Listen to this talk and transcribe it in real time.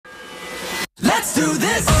Let's do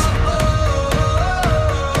this!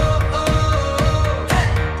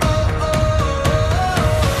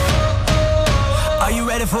 Are you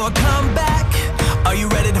ready for a comeback? Are you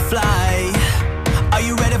ready to fly? Are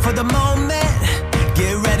you ready for the moment?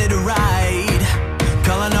 Get ready to ride.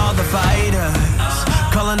 Calling all the fighters,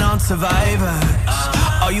 calling on survivors.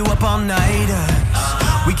 Are you up all nighters?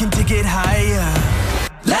 We can take it higher.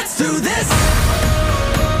 Let's do this!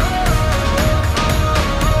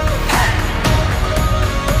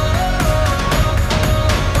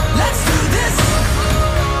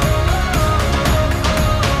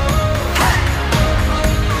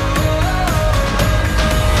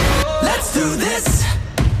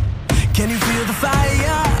 Can you feel the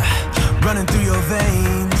fire running through your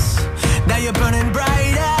veins? Now you're burning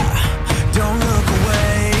brighter, don't look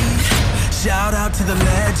away. Shout out to the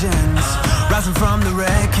legends, rising from the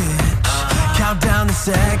wreckage. Count down the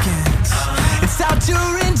seconds, it's our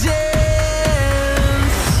tour engines.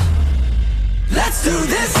 Let's do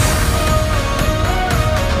this!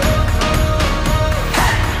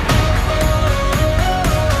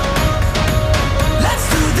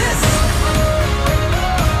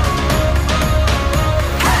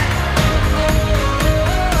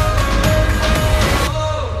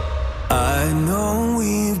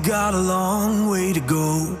 Got a long way to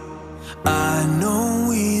go. I know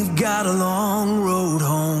we've got a long road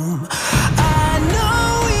home. I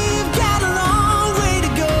know we've got a long way to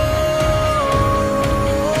go.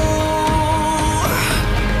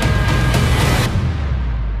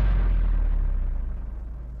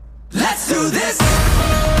 Let's do this!